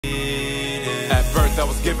that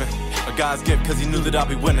was given. A God's gift, cause he knew that I'd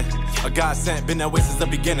be winning. A God sent, been that way since the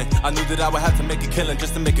beginning. I knew that I would have to make a killing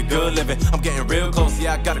just to make a good living. I'm getting real close,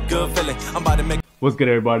 yeah, I got a good feeling. I'm about to make. What's good,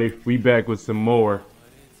 everybody? We back with some more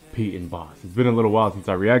Pete and Boss. It's been a little while since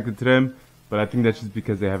I reacted to them, but I think that's just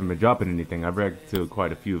because they haven't been dropping anything. I've reacted to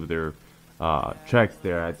quite a few of their tracks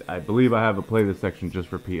there. I believe I have a playlist section just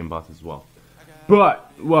for Pete and Boss as well.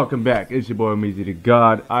 But welcome back. It's your boy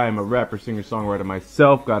omeezythagod. I am a rapper, singer, songwriter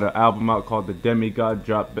myself. Got an album out called The Demigod.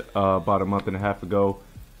 Dropped about a month and a half ago,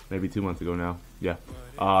 maybe 2 months ago now. Yeah.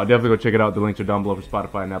 Definitely go check it out. The links are down below for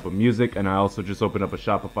Spotify and Apple Music. And I also just opened up a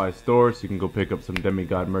Shopify store, so you can go pick up some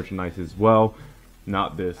Demigod merchandise as well.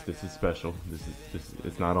 Not this. This is special. This is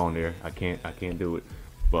it's not on there. I can't do it.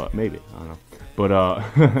 But maybe. I don't know.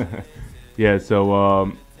 But yeah.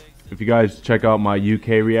 So if you guys check out my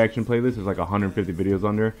UK reaction playlist, there's like 150 videos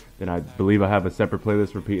on there. Then I believe I have a separate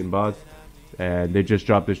playlist for Pete and Boss. And they just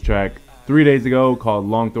dropped this track 3 days ago called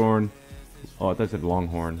Longthorne. Oh, I thought I said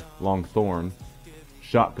Longhorn. Longthorne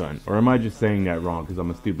Shotgun. Or am I just saying that wrong because I'm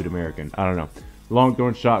a stupid American? I don't know.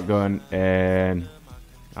 Longthorne Shotgun, and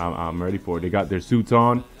I'm ready for it. They got their suits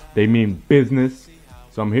on. They mean business.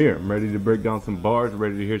 So I'm here. I'm ready to break down some bars.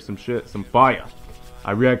 Ready to hear some shit. Some fire.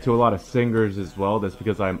 I react to a lot of singers as well. That's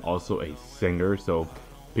because I'm also a singer. So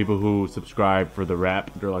people who subscribe for the rap,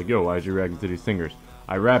 they're like, yo, why is you reacting to these singers?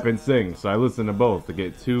 I rap and sing, so I listen to both to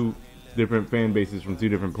get two different fan bases from two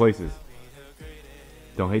different places.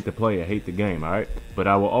 Don't hate the play, I hate the game, alright? But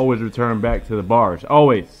I will always return back to the bars.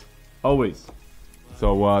 Always. Always.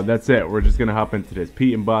 So that's it. We're just going to hop into this.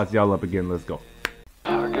 Pete and Boss, y'all up again. Let's go.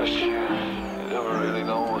 I guess you never really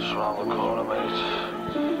know what's around the corner, mate.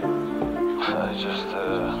 I just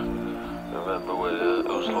remember where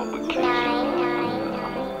those little kids.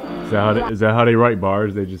 Is that how they write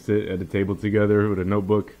bars? They just sit at a table together with a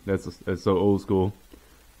notebook? That's so old school.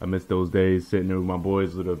 I miss those days sitting there with my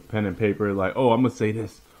boys with a pen and paper like, oh, I'm going to say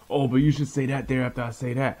this. Oh, but you should say that there after I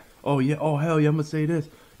say that. Oh, yeah. Oh, hell yeah, I'm going to say this.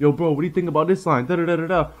 Yo, bro, what do you think about this line?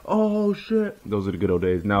 Da-da-da-da-da. Oh, shit. Those are the good old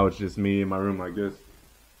days. Now it's just me in my room like this.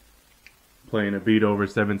 Playing a beat over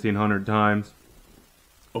 1,700 times.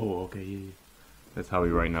 Oh, okay, yeah. That's how we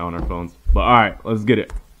write now on our phones. But alright, let's get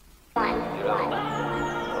it. You know,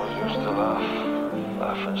 I used to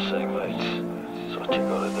laugh and sing, mate. That's what you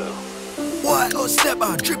gotta do. White or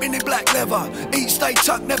stepper, dripping in black leather. Eat, stay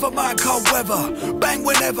tucked, never mind cold weather. Bang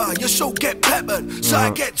whenever, your salt get peppered. So I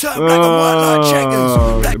get turned black and white like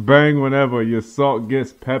checkers. Bang whenever your salt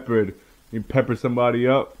gets peppered. You pepper somebody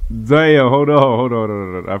up. Damn, hold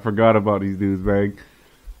on. I forgot about these dudes, man.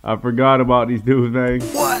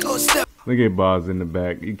 White or stepper. Look at Boz in the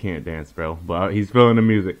back. He can't dance, bro. But he's feeling the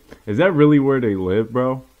music. Is that really where they live,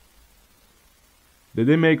 bro? Did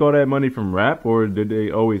they make all that money from rap, or did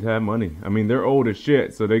they always have money? I mean, they're old as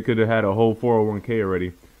shit, so they could have had a whole 401k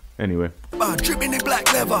already. Anyway. Dripping in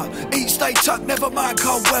black leather. Eat, stay tucked, never mind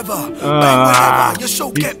cold weather. Bang whenever, your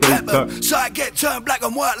soul get peppered. So I get turned black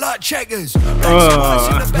and white like checkers.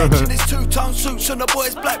 Black in the bench and it's two-tone suits and the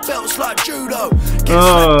boys black belts like judo. Get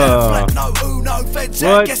slapped down flat, no uno. Feds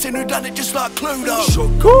out guessing who done it just like Cluedo.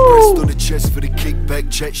 Shotgun pressed on the chest for the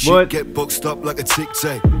kickback. Check shit, get boxed up like a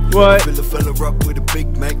tic-tac. What? Fill a fella up with a Big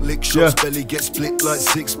Mac, lick shots, belly get split like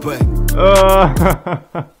six-pack.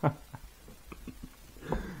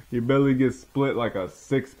 Your belly gets split like a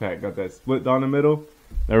six-pack. Got that split down the middle.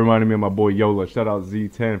 That reminded me of my boy Yola. Shout out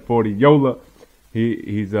Z1040 Yola.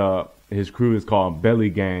 His crew is called Belly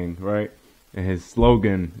Gang, right? And his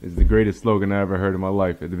slogan is the greatest slogan I ever heard in my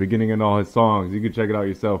life. At the beginning of all his songs, you can check it out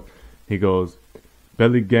yourself. He goes,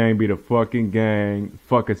 "Belly Gang be the fucking gang.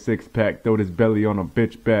 Fuck a six-pack. Throw this belly on a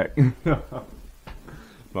bitch back."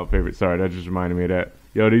 My favorite. Sorry, that just reminded me of that.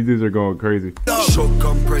 Yo, these dudes are going crazy.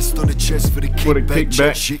 Shotgun pressed on the chest for the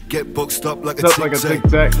kickback. Shit get boxed up like a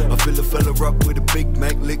tic-tac. I fill a fella up with a Big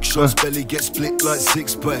Mac, lick shots, belly get split like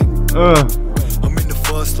six-pack. I'm in the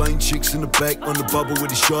fast lane, chicks in the back on the bubble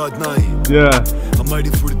with a Chardonnay. Yeah. I made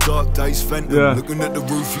it through the dark days, phantom. Looking at the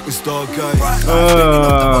roof, you can stargaze.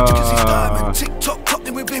 TikTok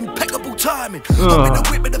clocking with impeccable timing. I'm in the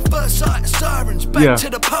whip with the first sight of sirens. Back to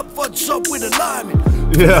the pub, vod's up with a liming.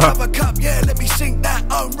 Have a cup, let me sink that.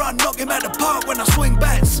 Own run, knock him out the park when I swing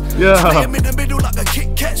bats. Stay him in the middle like a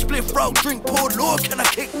Kit Kat. Spliff roll, drink poured, Lord, can I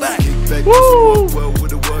kick back? Kick back, well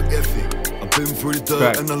with a work ethic. I've been through the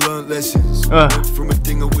dirt and I learned lessons. Went from a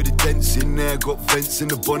dinger with a dents in there, got vents in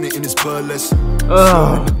the bonnet in his pearlescent.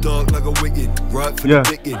 In the dark like a wicked, right for the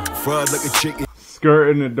picking, fried like a chicken. Skirt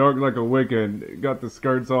in the dark like a Wiccan. Got the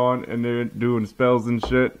skirts on and they're doing spells and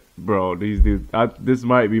shit. Bro, these dudes, this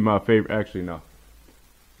might be my favorite. Actually, no.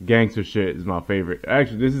 Gangster shit is my favorite.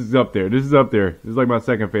 Actually, this is up there. This is up there. This is like my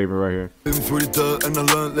second favorite right here. Been through the dirt and I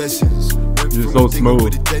learned lessons. Went Just from so a smooth.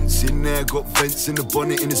 with a dents in there, got vents in the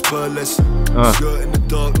bonnet in his pearlescent. Skirt in the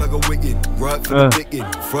dark like a wicked, right for the picking,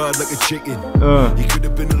 fried like a chicken. He could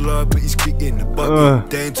have been alive, but he's kicking the bucket,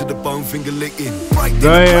 down to the bone, finger licking.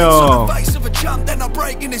 Damn. The face of a chump, then I'm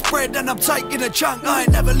breaking his bread, then I'm taking a chunk. I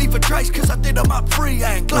ain't never leave a trace, cause I did them up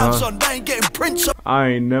freehand. Gloves on, they ain't getting prints up. I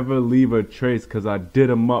ain't never leave a trace cause I did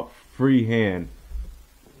them up freehand.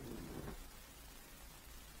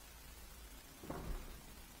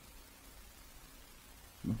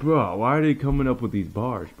 Bro, why are they coming up with these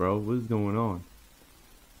bars, bro? What is going on?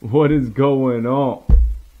 What is going on?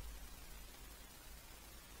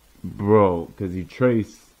 Bro, cause you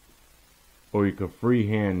trace or you could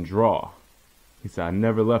freehand draw. He said, I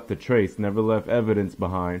never left a trace, never left evidence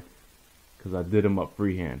behind cause I did them up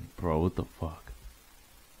freehand. Bro, what the fuck?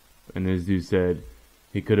 And this dude said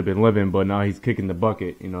he could have been living, but now he's kicking the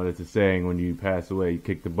bucket. You know, that's a saying, when you pass away, you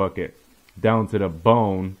kick the bucket down to the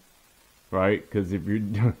bone, right? Because if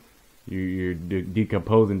you're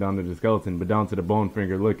decomposing down to the skeleton, but down to the bone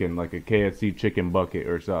finger licking, like a KFC chicken bucket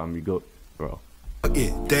or something. You go, bro.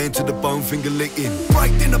 Down to the bone, finger licking.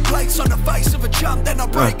 Breaking the plates on the face of a chump, then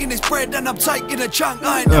I'm breaking his bread, then I'm taking a chunk.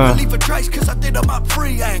 I ain't never leave a trace, cause I did them up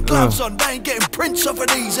freehand. Gloves on, they ain't getting prints off of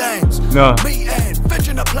these hands. Meat hand, veg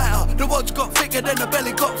in a platter. The wads got thicker, then the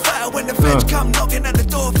belly got fatter. When the feds come knocking at the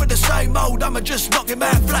door for the same old, I'ma just knock him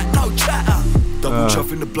out flat, no chatter. Double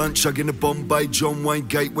chuffing the blunt, chugging the Bombay, John Wayne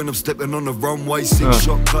Gate when I'm stepping on the runway.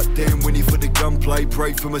 6-shot cut down, Winnie for the gunplay.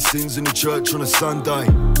 Pray for my sins in the church on a Sunday.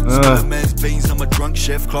 Spill a man's beans, I'm a drunk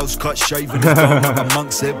chef. Close cut, shaving the dome like a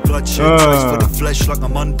monk's head. Bloodshed, trace for the flesh like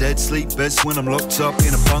I'm undead. Sleep best when I'm locked up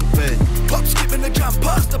in a bunk bed. Pop skipping the jump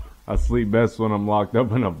past the I sleep best when I'm locked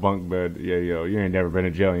up in a bunk bed. Yeah, yo, you ain't never been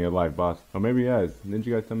in jail in your life, boss. Or maybe he has. Didn't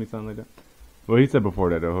you guys tell me something like that? Well, he said before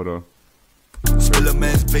that, though. Hold on. Spill a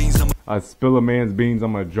man's beans, I spill a man's beans,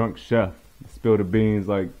 I'm a drunk chef. Spill the beans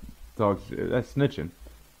like talk shit. That's snitching,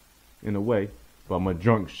 in a way. But I'm a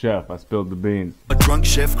drunk chef, I spilled the beans. A drunk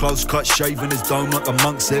chef, close cut, shaving his dome like a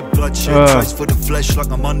monk's head. Bloodshed, trace for the flesh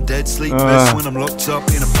like I'm undead. Sleep best when I'm locked up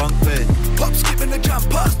in a bunk bed. Pop skipping the jump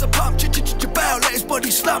past the pump, bow, let his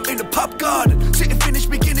body slump in the pub garden. Sitting finish,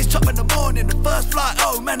 begin his top in the morning. The first flight,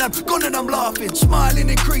 oh man, I'm gone and I'm laughing. Smiling,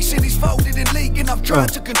 increasing, he's folded and leaking. I've tried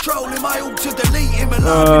to control him, I ought to delete him and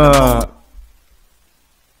laughing.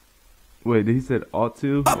 Wait, he said ought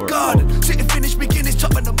to? Pub garden, sitting finish, begin his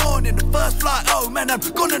top in the morning. The first flight, oh man, I'm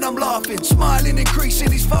gone and I'm laughing. Smiling,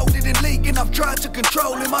 increasing, he's folded and leaking. I've tried to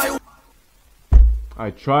control him, I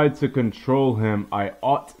tried to control him, I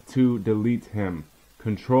ought to delete him.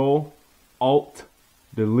 Control, Alt,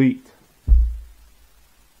 delete.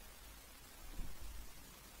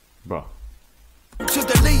 Bro. To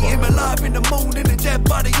delete him alive in the morning and dead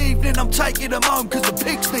by the evening. I'm taking him home cause the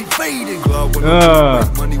pigs need feeding. Glad when I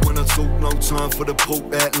make money when I talk, no time for the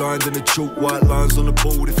poke. Outlined in the chalk, white lines on the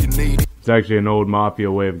board if you need it. It's actually an old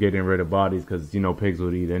mafia way of getting rid of bodies because, you know, pigs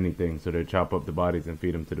would eat anything. So they chop up the bodies and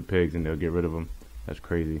feed them to the pigs and they'll get rid of them. That's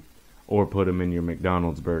crazy. Or put them in your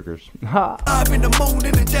McDonald's burgers. I'm in the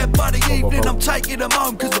morning and dead by the evening. I'm taking them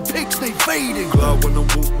home cause the pigs need feeding. Glad when I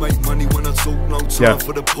walk, make money when I talk, no time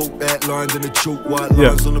for the poke. Outlined in the chalk, white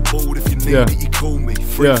lines on the board if you need it, you call me.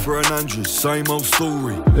 Free for 100, same old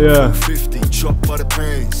story. 50, chopped by the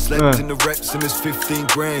pan. Slept in the reps and it's 15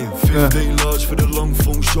 grand. 15 large for the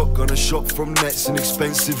Longthorne shotgun. A shot from nets and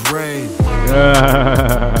expensive rain.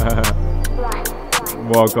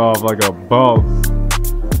 Walk off like a boss.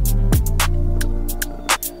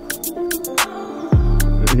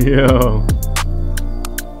 Yo.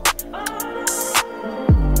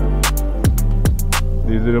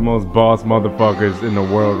 These are the most boss motherfuckers in the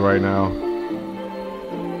world right now.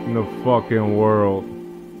 In the fucking world.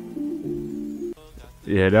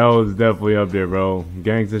 Yeah, that was definitely up there, bro.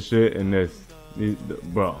 Gangsta shit and this.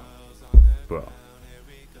 Bro.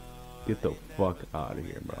 Get the fuck out of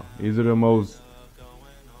here, bro. These are the most...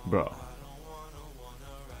 Bro.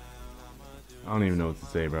 I don't even know what to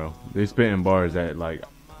say, bro. They're spitting bars that, like...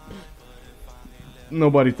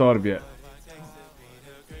 nobody thought of yet.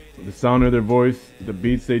 The sound of their voice, the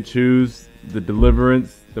beats they choose, the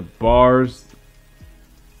deliverance, the bars.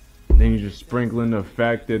 Then you just sprinkle in the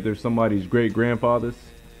fact that they're somebody's great grandfathers.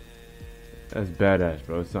 That's badass,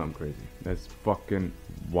 bro. It's something crazy. That's fucking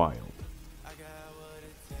wild.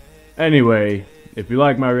 Anyway, if you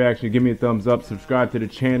like my reaction, give me a thumbs up. Subscribe to the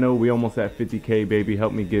channel. We almost at 50K, baby.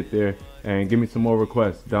 Help me get there. And give me some more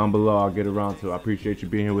requests down below. I'll get around to it. I appreciate you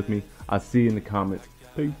being here with me. I'll see you in the comments.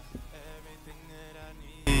 Peace.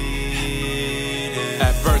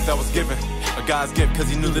 At birth I was given a A God's gift, cause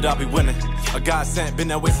he knew that I'd be winning. A God sent, been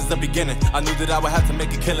that way since the beginning. I knew that I would have to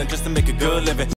make a killing just to make a good living.